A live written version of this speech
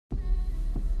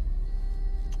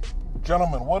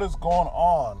Gentlemen, what is going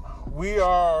on? We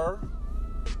are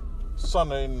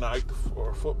Sunday night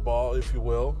for football, if you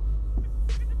will.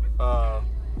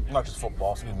 Not just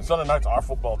football, excuse me. Sunday nights are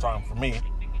football time for me,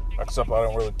 except I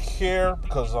don't really care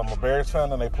because I'm a Bears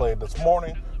fan and they played this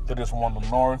morning. They just won the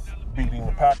North, beating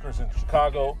the Packers in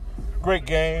Chicago. Great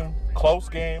game, close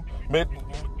game.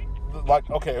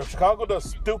 Okay, if Chicago does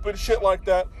stupid shit like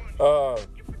that,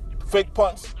 fake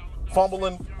punts,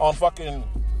 fumbling on fucking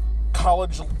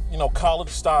college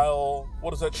style,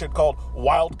 what is that shit called?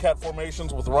 Wildcat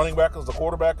formations with running back as the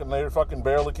quarterback, and they fucking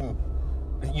barely can,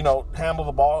 handle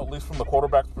the ball, at least from the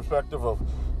quarterback's perspective of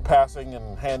passing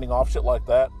and handing off shit like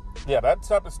that. Yeah, that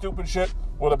type of stupid shit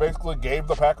where they basically gave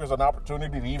the Packers an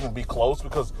opportunity to even be close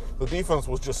because the defense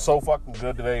was just so fucking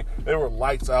good today. They were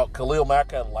lights out. Khalil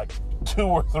Mack had like 2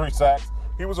 or 3 sacks.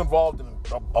 He was involved in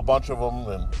a bunch of them,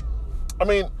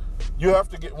 and you have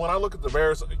to get, when I look at the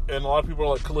Bears, and a lot of people are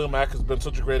like, Khalil Mack has been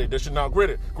such a great addition. Now,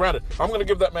 granted, I'm going to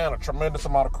give that man a tremendous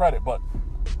amount of credit, but,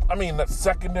 that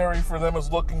secondary for them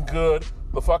is looking good.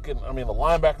 The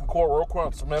linebacking core,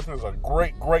 Roquan Smith is a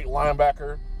great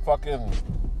linebacker. Fucking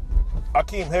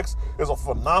Akeem Hicks is a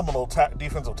phenomenal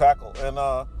defensive tackle. And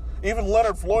even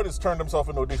Leonard Floyd has turned himself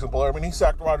into a decent player. He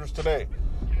sacked Rodgers today.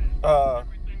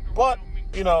 But,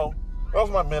 that was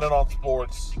my minute on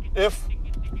sports.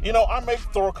 I may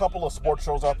throw a couple of sports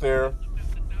shows out there.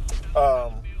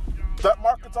 That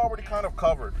market's already kind of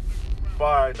covered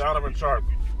by Donovan Sharp.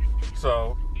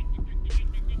 So,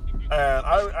 and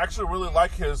I actually really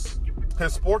like his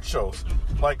sports shows.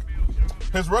 Like,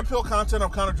 his Red Pill content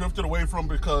I've kind of drifted away from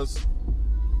because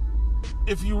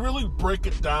if you really break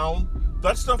it down,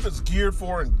 that stuff is geared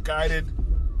for and guided.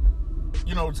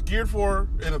 It's geared for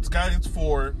and it's guidance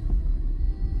for,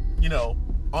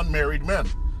 unmarried men.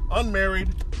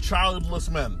 Unmarried, childless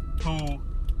men who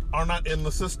are not in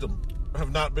the system,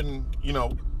 have not been,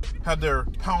 had their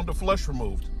pound of flesh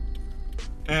removed.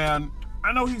 And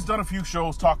I know he's done a few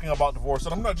shows talking about divorce,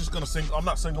 and I'm not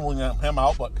singling him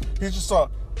out, but he's just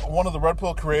one of the Red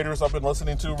Pill creators I've been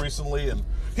listening to recently, and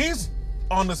he's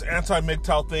on this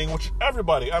anti-MGTOW thing, which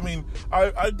everybody,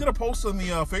 I did a post on the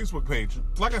Facebook page.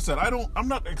 Like I said, I'm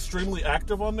not extremely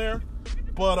active on there,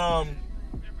 but,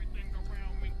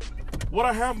 what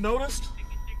I have noticed,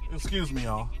 excuse me,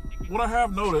 y'all. What I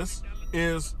have noticed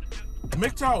is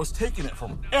MGTOW is taking it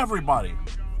from everybody.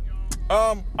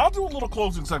 I'll do a little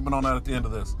closing segment on that at the end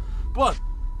of this. But,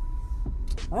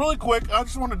 really quick, I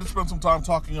just wanted to spend some time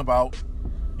talking about,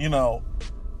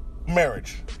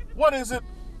 marriage. What is it?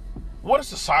 What does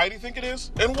society think it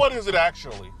is? And what is it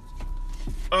actually?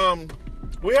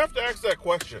 We have to ask that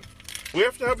question. We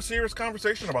have to have a serious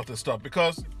conversation about this stuff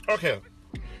because, okay,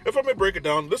 if I may break it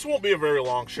down, this won't be a very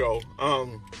long show.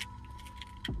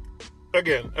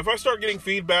 Again, if I start getting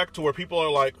feedback to where people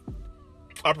are like,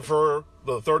 I prefer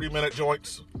the 30-minute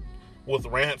joints with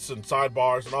rants and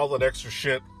sidebars and all that extra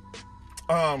shit,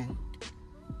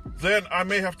 then I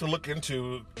may have to look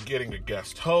into getting a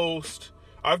guest host.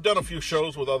 I've done a few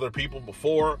shows with other people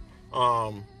before.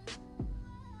 But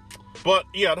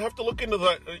yeah, I'd have to look into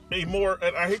that more,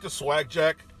 and I hate to swag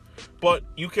jack, but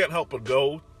you can't help but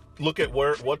go look at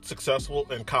what's successful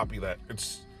and copy that.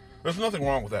 There's nothing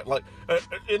wrong with that. Like,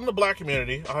 in the black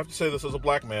community, I have to say this as a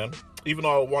black man, even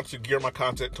though I want to gear my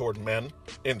content toward men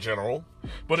in general,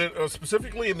 but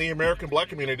specifically in the American black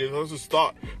community, there's this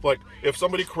thought, like, if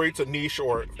somebody creates a niche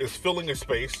or is filling a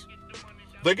space,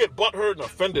 they get butthurt and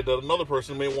offended that another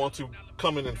person may want to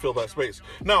come in and fill that space.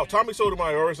 Now, Tommy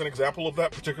Sotomayor is an example of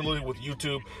that, particularly with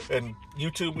YouTube and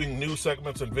YouTubing news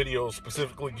segments and videos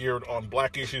specifically geared on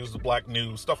black issues, black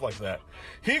news, stuff like that.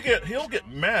 He'll get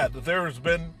mad that there has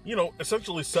been,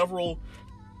 essentially several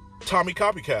Tommy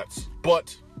copycats,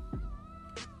 but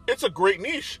it's a great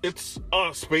niche. It's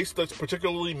a space that's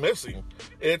particularly missing.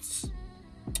 It's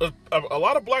a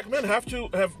lot of black men have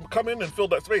come in and filled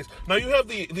that space. Now you have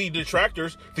the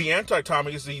detractors, the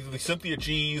anti-Tommies, the Cynthia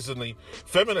G's and the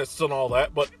feminists and all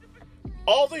that, but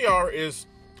all they are is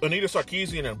Anita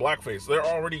Sarkeesian and blackface.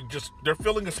 They're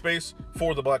filling a space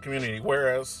for the black community,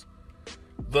 whereas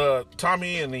the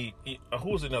Tommy and who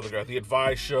was another guy, the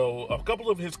Advice Show, a couple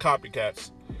of his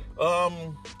copycats,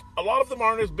 a lot of them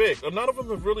aren't as big. None of them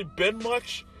have really been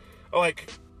much.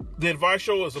 Like, the Advice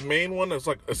Show is the main one that's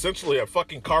like essentially a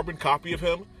fucking carbon copy of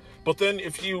him. But then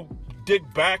if you dig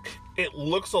back, it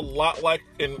looks a lot like,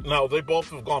 and now they both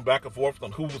have gone back and forth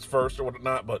on who was first or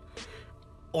whatnot, but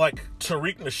like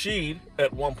Tariq Nasheed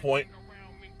at one point,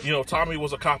 Tommy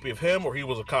was a copy of him or he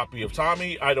was a copy of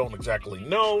Tommy. I don't exactly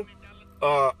know.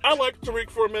 I liked Tariq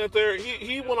for a minute there.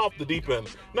 He went off the deep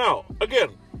end. Now, again,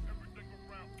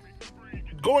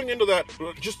 going into that,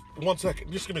 just 1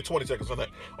 second, just give me 20 seconds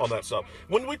on that stuff.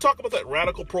 When we talk about that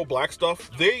radical pro-black stuff,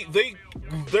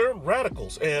 they're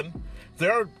radicals, and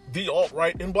they're the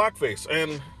alt-right in blackface,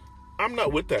 and I'm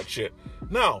not with that shit.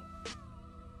 Now,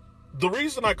 the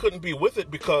reason I couldn't be with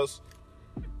it, because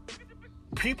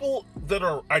people that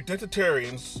are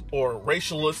identitarians or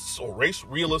racialists or race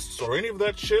realists or any of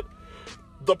that shit,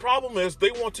 the problem is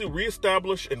they want to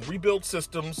reestablish and rebuild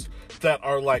systems that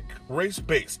are like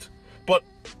race-based. But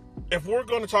if we're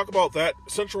going to talk about that,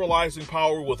 centralizing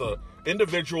power with an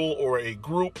individual or a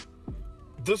group,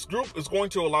 this group is going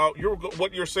to allow,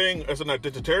 what you're saying as an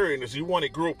identitarian is you want a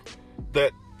group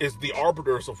that is the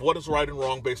arbiters of what is right and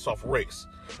wrong based off race.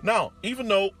 Now, even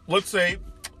though, let's say,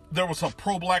 there was a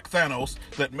pro-black Thanos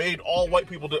that made all white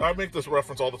people I make this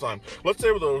reference all the time. Let's say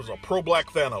there was a pro-black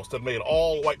Thanos that made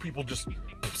all white people just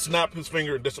snap his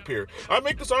finger and disappear. I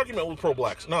make this argument with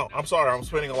pro-blacks. No, I'm sorry, I'm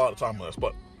spending a lot of time on this,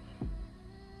 but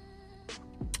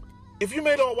if you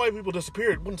made all white people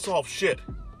disappear, it wouldn't solve shit.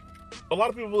 A lot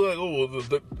of people are like,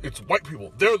 oh, it's white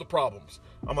people, they're the problems.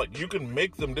 I'm like, you can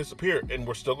make them disappear, and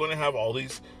we're still going to have all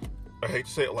these, I hate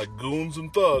to say it, like goons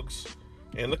and thugs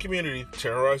in the community,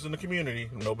 terrorizing the community.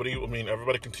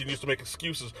 Everybody continues to make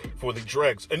excuses for the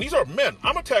dregs. And these are men.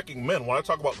 I'm attacking men when I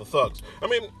talk about the thugs. I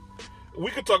mean, we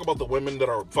could talk about the women that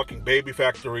are fucking baby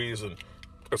factories, and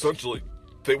essentially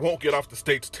they won't get off the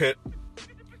state's tit.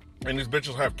 And these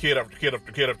bitches have kid after kid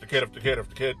after kid after kid after kid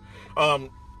after kid.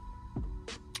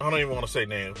 I don't even want to say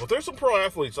names, but there's some pro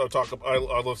athletes I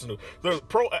listen to. There's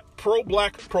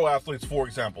pro-black pro athletes, for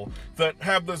example, that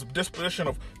have this disposition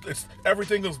of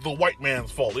everything is the white man's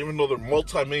fault, even though they're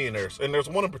multimillionaires. And there's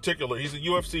one in particular. He's a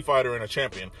UFC fighter and a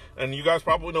champion, and you guys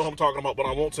probably know who I'm talking about, but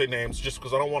I won't say names just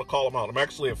because I don't want to call him out. I'm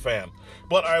actually a fan,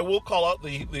 but I will call out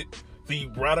the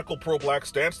radical pro-black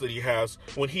stance that he has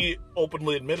when he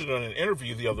openly admitted in an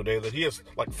interview the other day that he has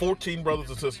like 14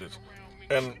 brothers and sisters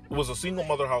and was a single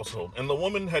mother household. And the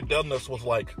woman had done this with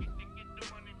like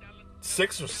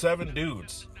 6 or 7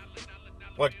 dudes.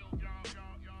 Like,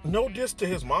 no diss to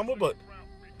his mama, but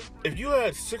if you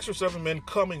had 6 or 7 men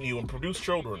coming to you and produce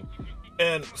children,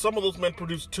 and some of those men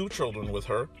produced 2 children with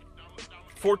her,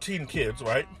 14 kids,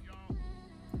 right?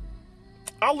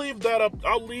 I'll leave that up.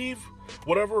 I'll leave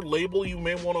whatever label you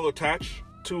may want to attach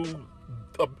to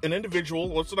an individual.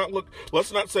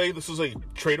 Let's not say this is a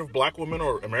trait of black women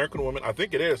or American women. I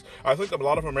think it is. I think a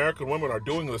lot of American women are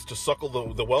doing this to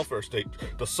suckle the welfare state,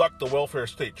 to suck the welfare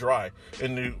state dry,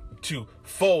 and to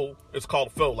it's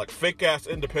called faux, like fake ass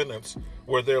independence,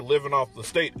 where they're living off the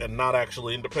state and not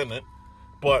actually independent.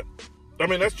 But I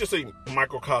mean, that's just a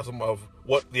microcosm of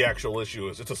what the actual issue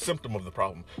is. It's a symptom of the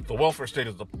problem. The welfare state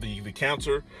is the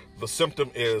cancer. The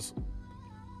symptom is,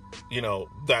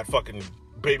 that fucking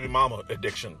baby mama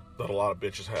addiction that a lot of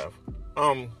bitches have.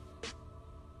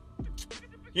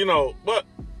 But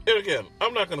again,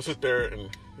 I'm not gonna sit there and,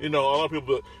 a lot of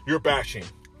people, you're bashing.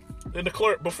 And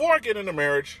before I get into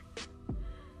marriage,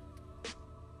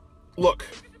 look,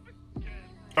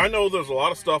 I know there's a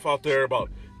lot of stuff out there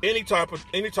about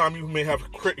anytime you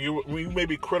may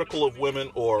be critical of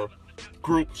women or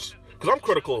groups, because I'm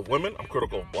critical of women, I'm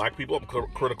critical of black people, I'm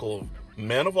critical of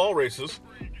men of all races,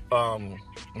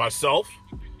 myself.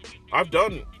 I've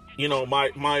done,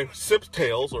 my simp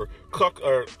tales or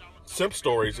simp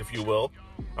stories, if you will.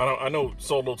 I know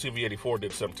Solo TV 84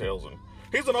 did simp tales, and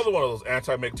he's another one of those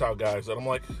anti-MGTOW guys that I'm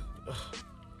like, ugh,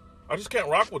 I just can't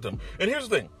rock with him. And here's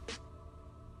the thing.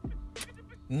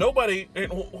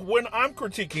 When I'm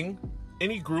critiquing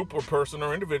any group or person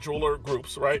or individual or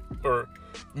groups, right?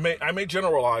 I may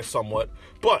generalize somewhat,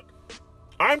 but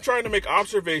I'm trying to make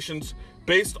observations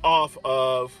based off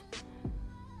of,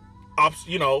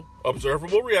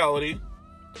 observable reality,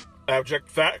 abject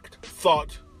fact,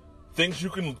 thought, things you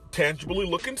can tangibly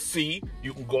look and see.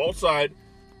 You can go outside,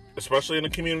 especially in a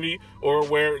community or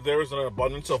where there's an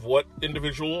abundance of what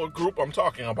individual or group I'm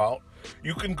talking about.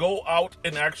 You can go out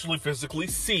and actually physically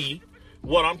see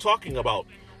what I'm talking about.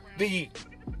 The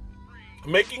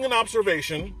making an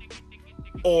observation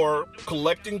or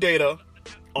collecting data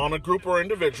on a group or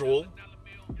individual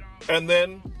and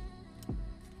then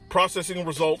processing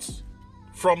results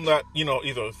from that,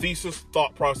 either thesis,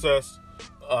 thought process,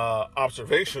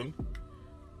 observation,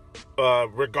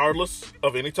 regardless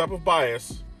of any type of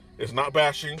bias. It's not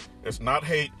bashing, it's not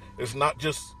hate, it's not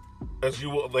just,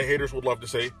 the haters would love to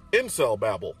say, incel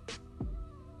babble.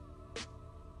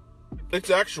 It's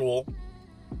actual,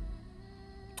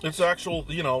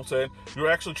 saying you're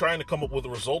actually trying to come up with the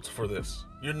results for this.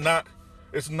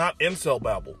 It's not incel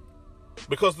babble.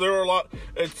 Because there are a lot,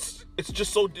 it's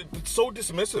so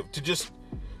dismissive to just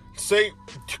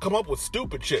come up with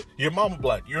stupid shit. Your mama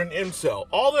black, you're an incel.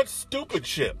 All that stupid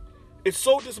shit. It's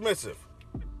so dismissive.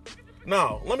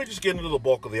 Now, let me just get into the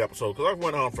bulk of the episode, because I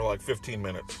went on for like 15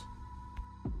 minutes.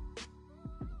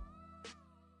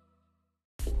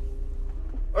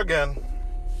 Again,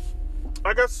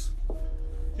 I guess,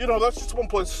 that's just one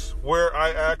place where I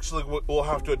actually will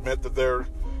have to admit that there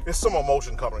is some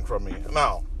emotion coming from me.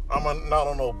 Now, I'm not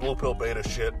on no blue pill beta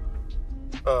shit.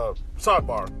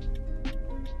 Sidebar.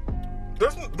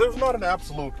 There's not an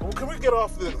absolute. Can we get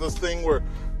off this thing where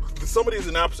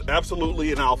somebody's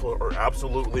absolutely an alpha or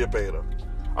absolutely a beta?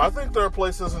 I think there are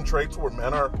places and traits where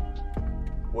men are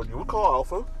what you would call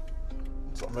alpha,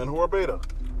 some men who are beta.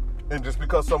 And just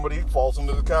because somebody falls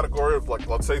into the category of, like,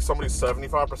 let's say somebody's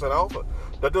 75% alpha,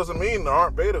 that doesn't mean there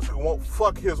aren't betas who won't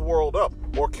fuck his world up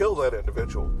or kill that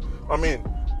individual. I mean,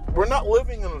 we're not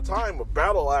living in a time of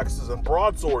battle axes and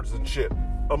broadswords and shit.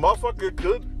 A motherfucker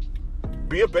could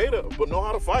be a beta, but know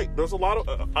how to fight. There's a lot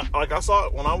of, I saw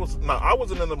it when I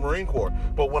wasn't in the Marine Corps,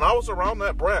 but when I was around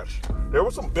that branch, there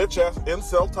were some bitch-ass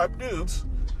incel type dudes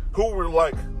who were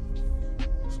like,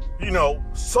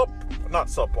 not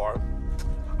subpar,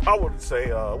 I would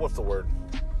say, what's the word?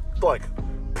 Like,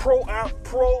 pro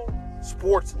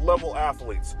sports level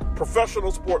athletes,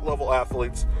 professional sport level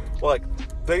athletes. Like,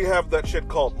 they have that shit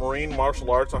called Marine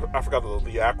Martial Arts. I forgot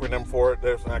the acronym for it.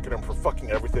 There's an acronym for fucking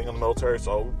everything in the military,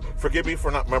 so forgive me for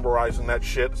not memorizing that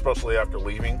shit, especially after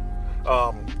leaving.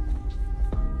 Well,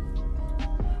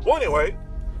 anyway,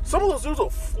 some of those dudes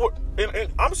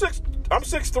and I'm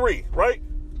 6'3", right?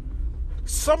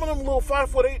 Some of them little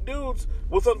 5'8" dudes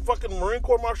with a fucking Marine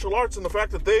Corps martial arts, and the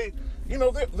fact that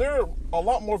they're a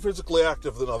lot more physically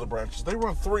active than other branches. They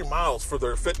run 3 miles for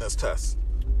their fitness tests.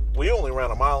 We only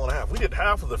ran 1.5 miles. We did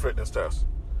half of the fitness tests.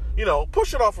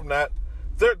 Push it off from that.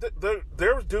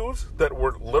 There's dudes that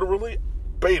were literally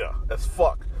beta as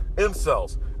fuck,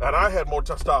 incels, and I had more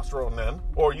testosterone then,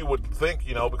 or you would think,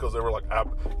 because they were like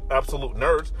absolute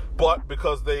nerds, but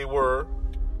because they were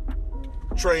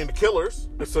trained killers,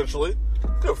 essentially.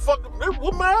 They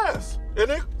whoop my ass.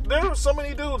 And there are so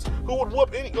many dudes who would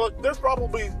whoop any. Like, there's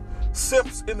probably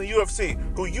simps in the UFC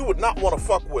who you would not want to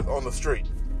fuck with on the street.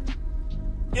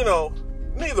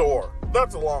 Neither or.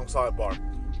 That's a long sidebar.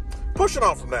 Pushing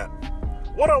on from that,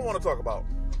 what I want to talk about.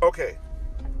 Okay,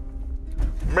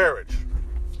 marriage.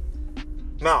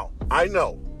 Now, I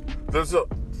know there's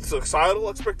societal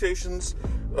expectations,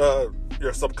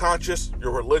 your subconscious,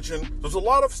 your religion. There's a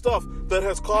lot of stuff that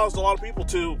has caused a lot of people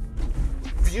to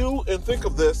view and think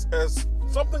of this as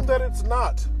something that it's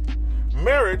not.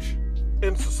 Marriage,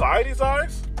 in society's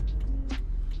eyes,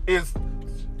 is,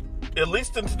 at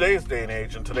least in today's day and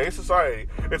age, in today's society,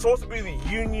 it's supposed to be the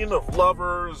union of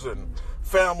lovers and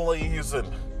families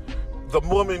and the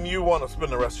woman you want to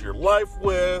spend the rest of your life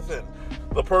with and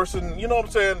the person, you know what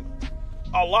I'm saying?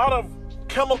 A lot of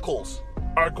chemicals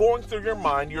are going through your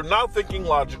mind. You're not thinking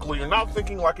logically. You're not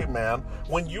thinking like a man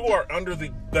when you are under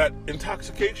that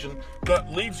intoxication that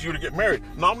leads you to get married.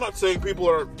 Now, I'm not saying people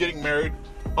are getting married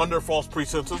under false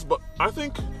pretenses, but I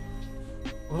think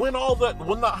when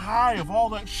the high of all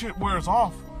that shit wears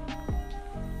off,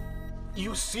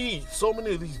 you see so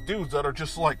many of these dudes that are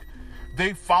just like,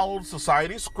 they followed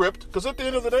society's script, because at the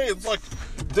end of the day, it's like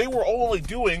they were only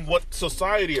doing what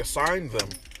society assigned them.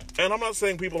 And I'm not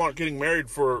saying people aren't getting married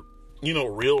for,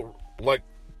 real, like,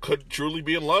 could truly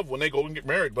be in love when they go and get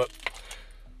married, but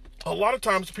a lot of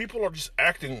times people are just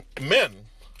acting, men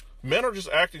are just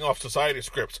acting off society's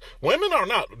scripts. Women are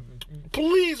not.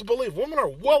 Please believe, women are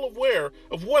well aware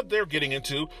of what they're getting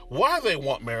into, why they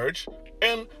want marriage,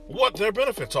 and what their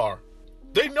benefits are.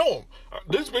 They know them.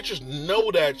 These bitches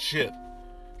know that shit.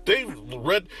 They've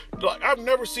read, like, I've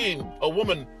never seen a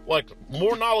woman, like,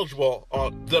 more knowledgeable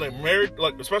than a married,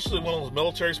 like, especially one of those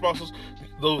military spouses,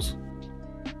 those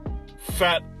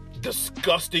fat,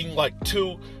 disgusting, like,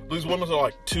 these women are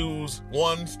like 1s,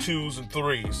 2s, and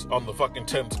 3s on the fucking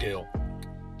 10 scale.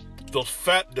 Those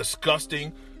fat,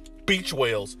 disgusting beach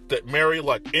whales that marry,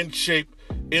 like, in shape,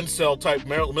 incel type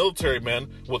military men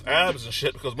with abs and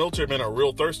shit, because military men are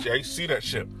real thirsty. I used to see that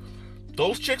shit.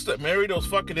 Those chicks that marry those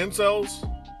fucking incels,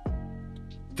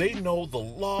 they know the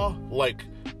law like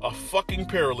a fucking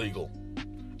paralegal.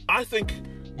 I think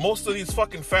most of these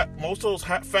fucking most of those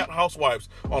fat housewives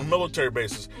on military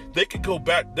bases, they can go,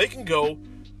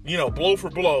 blow for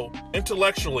blow,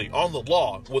 intellectually on the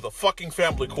law with a fucking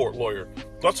family court lawyer.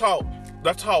 That's how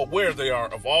aware they are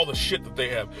of all the shit that they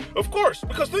have. Of course,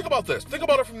 because think about this. Think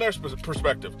about it from their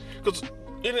perspective. Because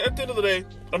at the end of the day,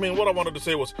 what I wanted to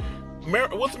say was,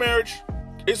 with marriage,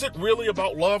 is it really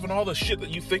about love and all the shit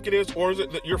that you think it is, or is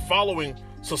it that you're following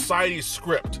society's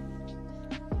script?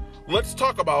 let's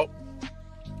talk about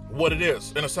what it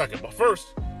is in a second. But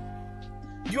first,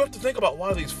 you have to think about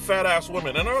why these fat ass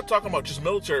women, and I'm not talking about just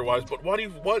military wise, but what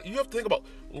you have to think about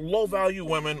low value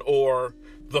women or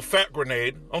the fat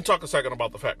grenade. I'm talking a second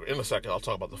about the fat. In a second, I'll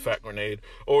talk about the fat grenade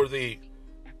or the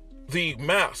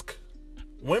mask.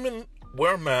 Women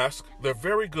wear masks. They're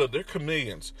very good. They're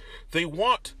chameleons. They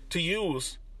want to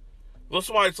use. That's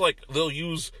why it's like they'll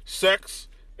use sex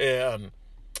and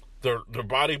their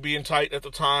body being tight at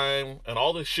the time and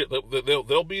all this shit.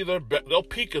 They'll be they'll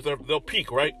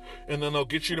peak right, and then they'll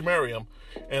get you to marry them,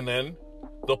 and then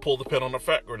they'll pull the pin on the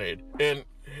fat grenade. And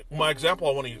my example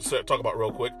I want to talk about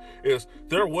real quick is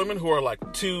there are women who are like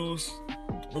 2s,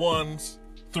 1s,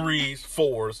 3s,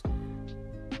 4s,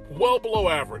 well below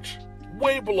average,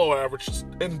 way below average,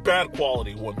 and bad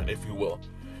quality women, if you will.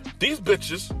 These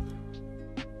bitches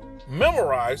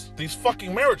memorize these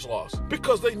fucking marriage laws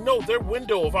because they know their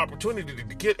window of opportunity to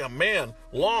get a man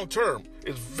long term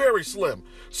is very slim.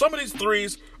 Some of these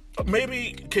 3s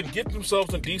maybe can get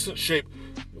themselves in decent shape,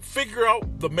 figure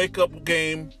out the makeup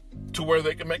game to where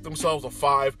they can make themselves a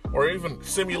 5 or even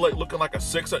simulate looking like a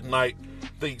 6 at night.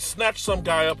 They snatch some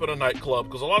guy up at a nightclub,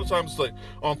 because a lot of times it's like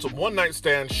on some one night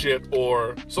stand shit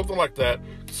or something like that.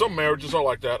 Some marriages are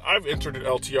like that. I've entered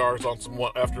LTRs on some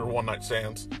after one night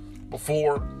stands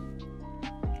before.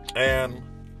 And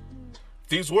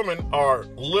these women are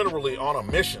literally on a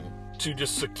mission to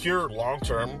just secure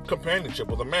long-term companionship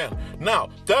with a man. Now,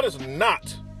 that is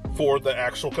not for the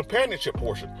actual companionship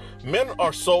portion. Men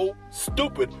are so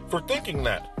stupid for thinking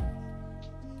that.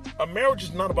 A marriage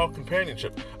is not about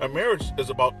companionship. A marriage is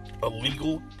about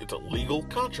it's a legal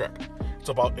contract. It's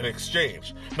about an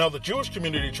exchange. Now, the Jewish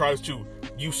community tries to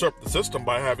usurp the system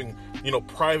by having,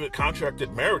 private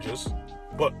contracted marriages,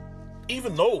 but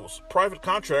even those private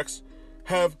contracts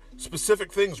have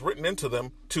specific things written into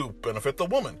them to benefit the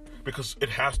woman, because it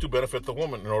has to benefit the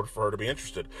woman in order for her to be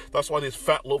interested. That's why these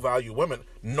fat, low-value women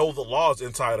know the laws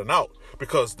inside and out,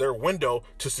 because their window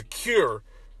to secure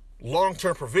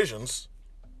long-term provisions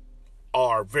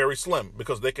are very slim,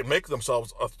 because they can make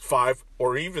themselves a 5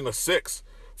 or even a 6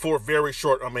 for a very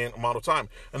short amount of time.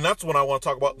 And that's when I want to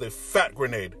talk about the fat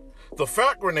grenade. The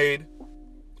fat grenade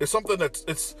is something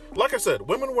it's like I said,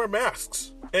 women wear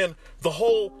masks. And the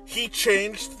whole he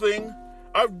changed thing,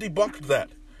 I've debunked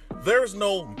that. There's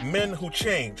no men who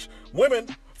change. Women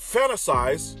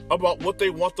fantasize about what they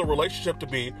want the relationship to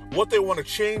be, what they want to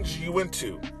change you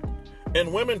into.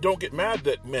 And women don't get mad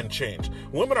that men change.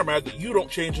 Women are mad that you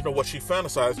don't change into what she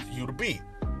fantasized you to be.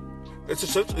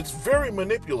 It's very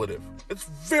manipulative. It's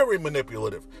very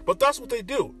manipulative. But that's what they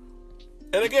do.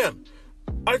 And again,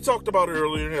 I talked about it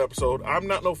earlier in the episode. I'm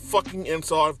not no fucking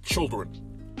incel. I have children.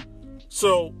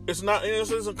 So this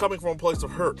isn't coming from a place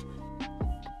of hurt.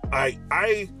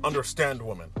 I understand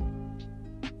women.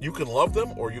 You can love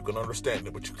them or you can understand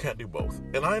them, but you can't do both.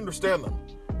 And I understand them.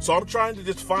 So I'm trying to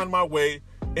just find my way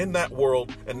in that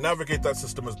world and navigate that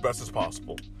system as best as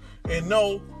possible. And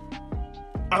no,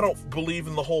 I don't believe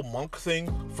in the whole monk thing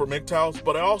for MGTOWs,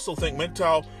 but I also think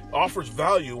MGTOW offers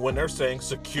value when they're saying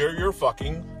secure your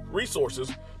fucking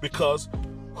resources, because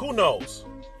who knows?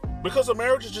 Because a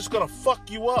marriage is just gonna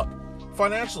fuck you up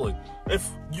financially. If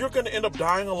you're gonna end up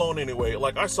dying alone anyway,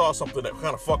 like I saw something that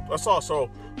kind of fucked. I saw a show,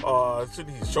 it's a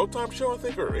Showtime show, I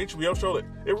think, or HBO show that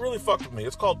it really fucked with me.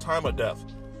 It's called Time of Death.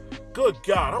 Good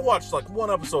God, I watched like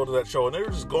one episode of that show, and they were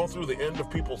just going through the end of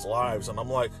people's lives, and I'm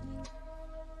like,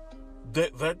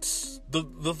 that's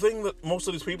the thing that most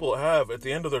of these people have at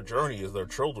the end of their journey is their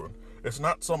children. It's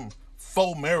not some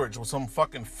faux marriage with some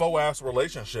fucking faux ass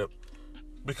relationship,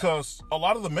 because a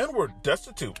lot of the men were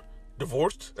destitute,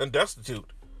 divorced and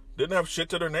destitute, didn't have shit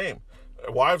to their name.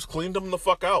 Wives cleaned them the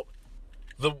fuck out.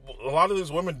 A lot of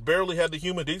these women barely had the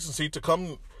human decency to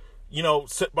come,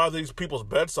 sit by these people's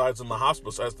bedsides in the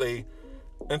hospice as they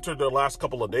entered their last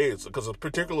couple of days, because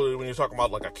particularly when you're talking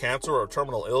about like a cancer or a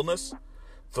terminal illness,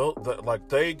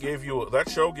 that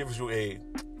show gives you a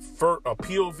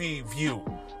POV view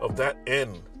of that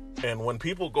end. And when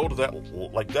people go to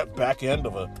that back end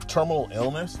of a terminal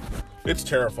illness, it's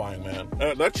terrifying, man.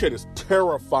 That shit is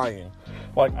terrifying.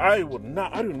 Like, I do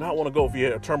not want to go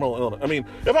via a terminal illness. I mean,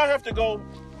 if I have to go,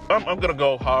 I'm going to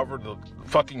go however the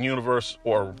fucking universe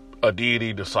or a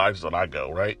deity decides that I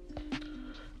go, right?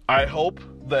 I hope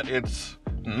that it's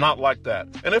not like that.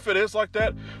 And if it is like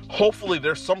that, hopefully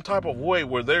there's some type of way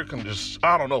where they can just,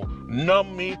 I don't know,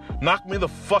 numb me, knock me the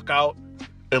fuck out,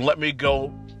 and let me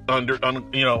go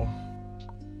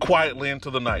quietly into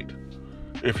the night,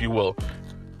 if you will.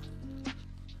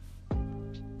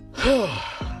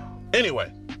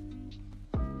 Anyway,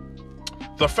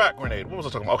 the fat grenade. What was I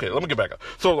talking about? Okay, let me get back up.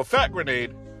 So the fat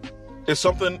grenade is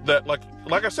something that,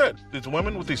 like I said, these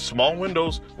women with these small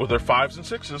windows with their 5s and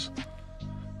 6s,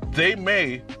 they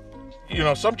may,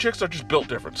 some chicks are just built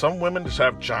different. Some women just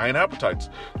have giant appetites.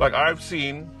 Like, I've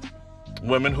seen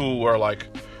women who are like,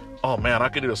 oh man, I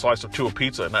could eat a slice of 2 of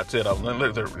pizza and that's it.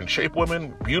 They're in shape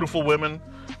women, beautiful women,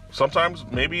 sometimes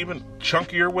maybe even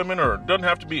chunkier women, or it doesn't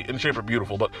have to be in shape or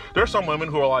beautiful, but there are some women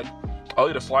who are like, I'll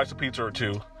eat a slice of pizza or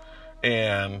 2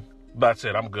 and that's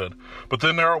it, I'm good. But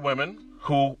then there are women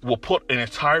who will put an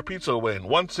entire pizza away in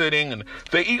one sitting, and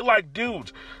they eat like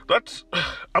dudes.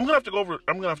 I'm gonna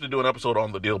have to do an episode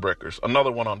on the deal breakers,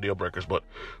 another one on deal breakers, but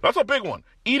that's a big one.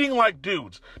 Eating like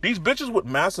dudes. These bitches with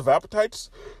massive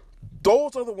appetites,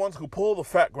 those are the ones who pull the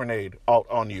fat grenade out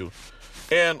on you.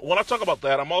 And when I talk about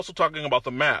that, I'm also talking about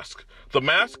the mask. The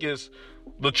mask is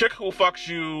the chick who fucks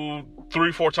you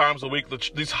 3-4 times a week,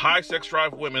 these high sex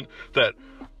drive women that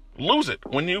lose it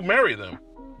when you marry them.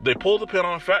 They pull the pin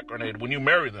on a fat grenade when you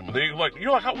marry them.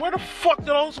 You're like, where the fuck did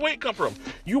all this weight come from?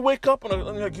 You wake up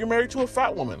and you're married to a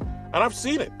fat woman. And I've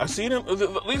seen it.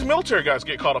 These military guys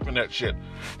get caught up in that shit.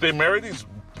 They marry these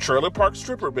trailer park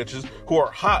stripper bitches who are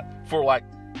hot for like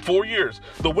 4 years.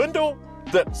 The window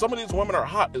that some of these women are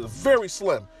hot is very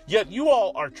slim. Yet you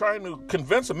all are trying to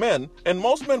convince men, and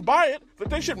most men buy it,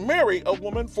 that they should marry a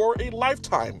woman for a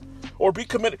lifetime or be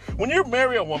committed. When you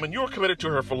marry a woman, you're committed to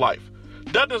her for life.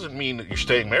 That doesn't mean that you're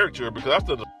staying married to her, because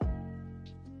after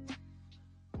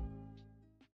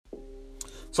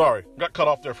Sorry, got cut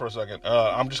off there for a second.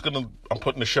 I'm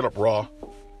putting the shit up raw,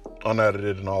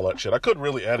 unedited and all that shit. I could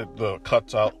really edit the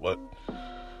cuts out, but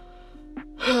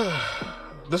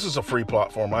this is a free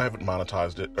platform. I haven't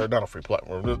monetized it. Or not a free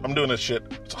platform. I'm doing this shit.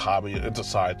 It's a hobby. It's a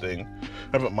side thing.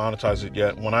 I haven't monetized it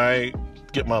yet. When I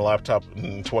get my laptop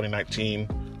in 2019,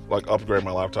 upgrade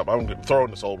my laptop, I'm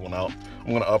throwing this old one out. I'm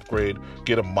going to upgrade,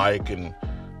 get a mic, and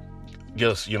get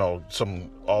us,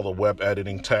 all the web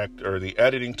editing tech, or the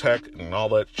editing tech and all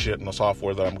that shit, and the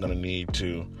software that I'm going to need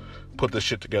to put this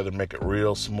shit together, make it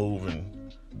real smooth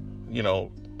and,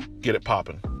 get it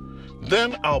popping.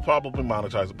 Then I'll probably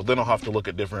monetize it, but then I'll have to look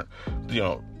at different,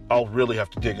 I'll really have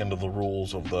to dig into the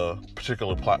rules of the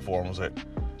particular platforms that,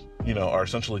 are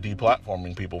essentially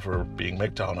deplatforming people for being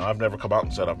MGTOW. Now, I've never come out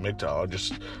and said I'm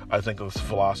MGTOW. I think of this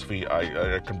philosophy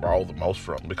I can borrow the most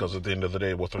from, because at the end of the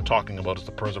day, what they're talking about is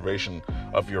the preservation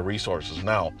of your resources.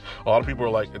 Now, a lot of people are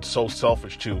like, it's so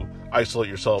selfish to isolate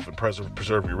yourself and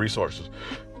preserve your resources.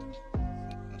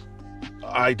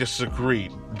 I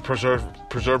disagree.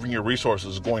 Preserving your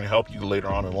resources is going to help you later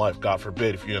on in life. God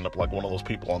forbid if you end up like one of those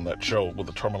people on that show with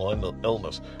a terminal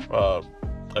illness.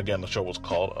 Again, the show was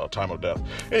called Time of Death.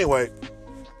 Anyway,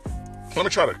 let me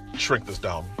try to shrink this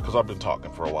down, because I've been talking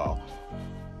for a while.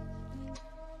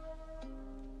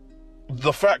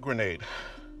 The fat grenade,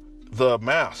 the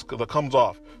mask that comes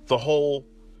off, the whole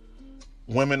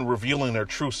women revealing their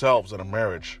true selves in a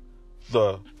marriage,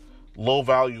 the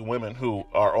low-value women who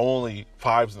are only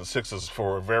 5s and 6s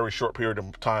for a very short period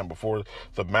of time before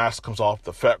the mask comes off,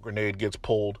 the fat grenade gets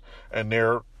pulled, and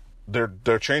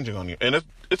they're changing on you. And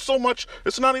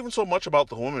it's not even so much about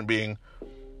the woman being,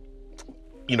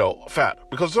 fat,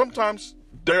 because sometimes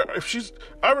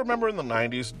I remember in the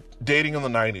 90s, dating in the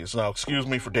 90s, now excuse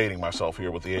me for dating myself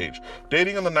here with the age,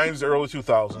 dating in the 90s, early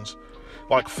 2000s,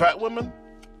 like fat women,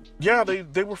 yeah,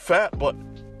 they were fat, but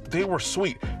they were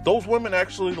sweet. Those women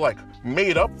actually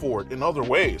made up for it in other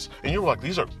ways. And you're like,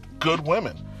 these are good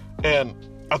women. And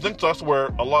I think that's where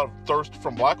a lot of thirst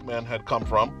from black men had come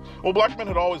from. Well, black men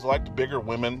had always liked bigger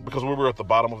women because we were at the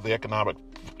bottom of the economic,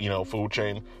 food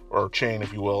chain, or chain,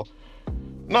 if you will.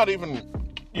 Not even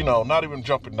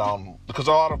jumping down, because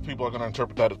a lot of people are going to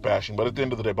interpret that as bashing, but at the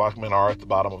end of the day, black men are at the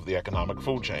bottom of the economic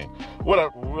food chain.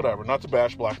 Whatever, not to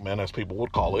bash black men, as people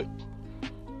would call it.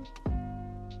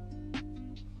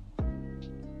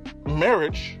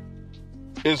 Marriage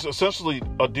is essentially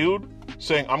a dude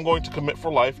saying, I'm going to commit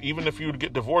for life, even if you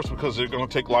get divorced because they're going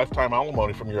to take lifetime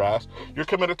alimony from your ass. You're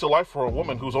committed to life for a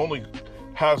woman who's only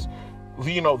has,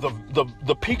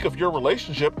 the peak of your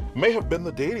relationship may have been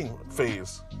the dating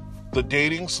phase, the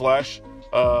dating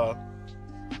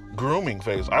 / grooming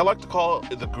phase. I like to call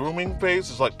it the grooming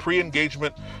phase. It's like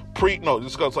pre-engagement,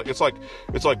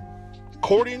 it's like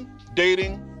courting,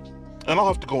 dating, and I'll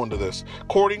have to go into this.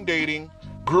 Courting, dating,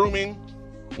 grooming,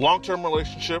 long-term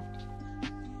relationship,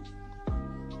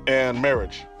 and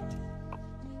marriage.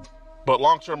 But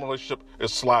long-term relationship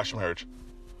is / marriage.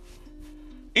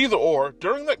 Either or,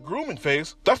 during that grooming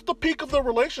phase, that's the peak of the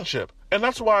relationship. And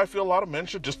that's why I feel a lot of men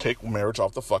should just take marriage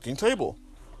off the fucking table.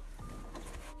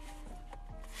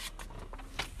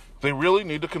 They really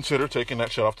need to consider taking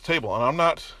that shit off the table. And I'm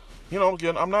not,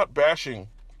 I'm not bashing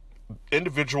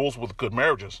individuals with good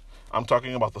marriages. I'm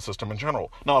talking about the system in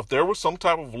general. Now, if there was some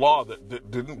type of law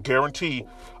that didn't guarantee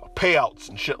payouts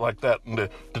and shit like that, and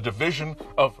the division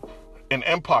of an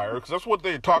empire, because that's what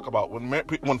they talk about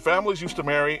when families used to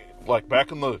marry, like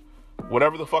back in the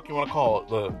whatever the fuck you want to call it,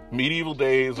 the medieval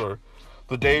days or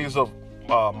the days of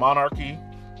monarchy.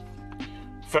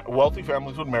 Wealthy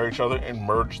families would marry each other and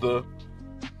merge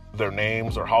their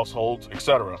names or households,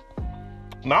 etc.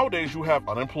 Nowadays, you have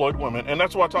unemployed women, and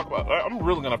that's what I talk about. I'm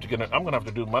really gonna have to get in. I'm gonna have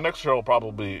to do my next show. Will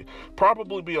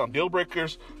probably be on deal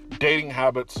breakers, dating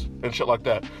habits, and shit like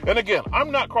that. And again,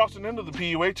 I'm not crossing into the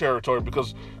PUA territory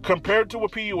because compared to a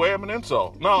PUA, I'm an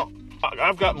incel. Now,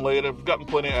 I've gotten laid. I've gotten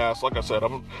plenty of ass, like I said.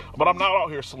 But I'm not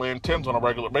out here slaying tens on a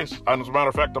regular basis. And as a matter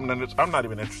of fact, I'm not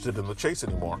even interested in the chase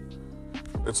anymore.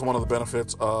 It's one of the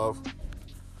benefits of,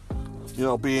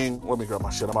 being. Let me grab my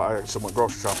shit. I actually went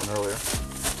grocery shopping earlier.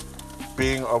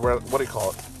 Being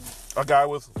a guy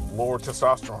with lower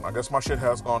testosterone. I guess my shit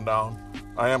has gone down.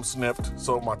 I am snipped,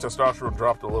 so my testosterone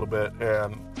dropped a little bit,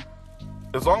 and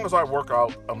as long as I work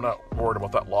out, I'm not worried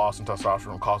about that loss in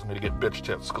testosterone causing me to get bitch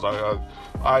tits, because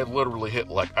I literally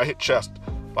hit chest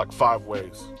like 5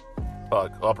 ways,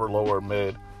 like upper, lower,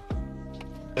 mid,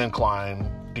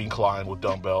 incline, decline with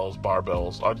dumbbells,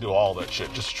 barbells. I do all that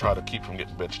shit just to try to keep from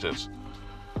getting bitch tits.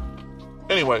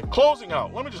 Anyway, closing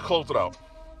out. Let me just close it out.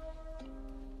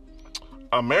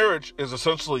 A marriage is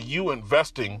essentially you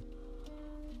investing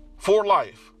for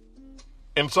life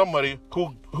in somebody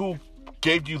who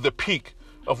gave you the peak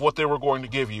of what they were going to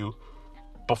give you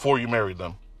before you married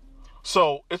them.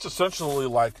 So it's essentially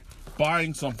like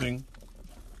buying something.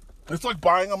 It's like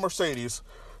buying a Mercedes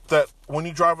that when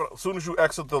you drive it, as soon as you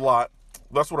exit the lot,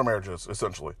 that's what a marriage is,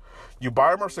 essentially. You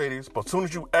buy a Mercedes, but as soon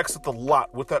as you exit the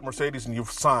lot with that Mercedes and you've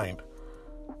signed,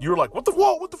 you're like, what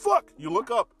the fuck? You look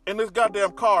up, and this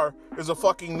goddamn car is a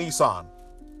fucking Nissan.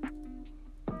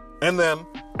 And then,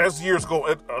 as years go,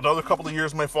 another couple of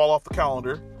years may fall off the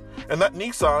calendar, and that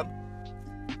Nissan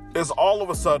is all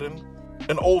of a sudden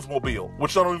an Oldsmobile,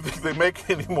 which I don't even think they make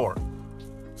anymore.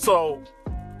 So,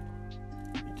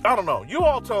 I don't know. You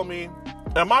all tell me,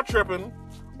 am I tripping,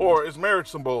 or is marriage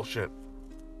some bullshit?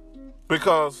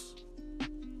 Because,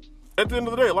 at the end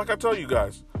of the day, like I tell you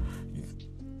guys,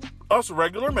 us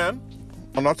regular men,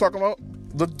 I'm not talking about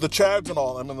the Chads and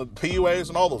all them and the PUAs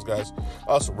and all those guys.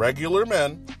 Us regular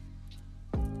men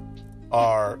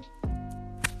are...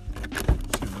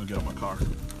 Excuse me, let me get out my car.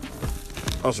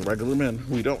 Us regular men,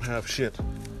 we don't have shit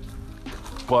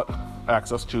but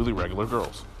access to the regular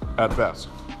girls, at best.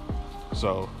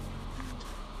 So,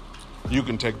 you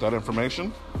can take that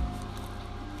information,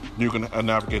 you can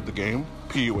navigate the game,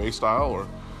 PUA style, or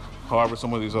however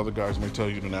some of these other guys may tell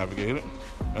you to navigate it.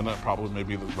 And that probably may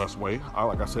be the best way.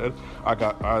 Like I said,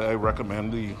 I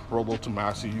recommend the Rollo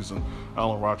Tomassi's and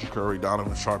Alan Roger Curry,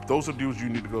 Donovan Sharp. Those are dudes you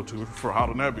need to go to for how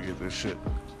to navigate this shit.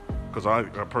 Because I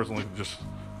personally just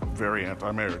very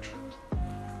anti-marriage.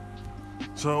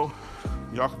 So,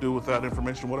 y'all can do with that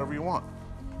information whatever you want.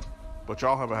 But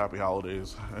y'all have a happy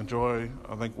holidays. Enjoy,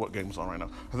 I think, what game's on right now?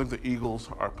 I think the Eagles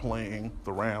are playing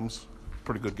the Rams.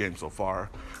 Pretty good game so far.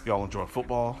 Y'all enjoy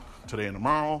football today and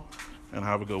tomorrow. And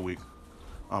have a good week.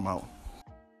 I'm out.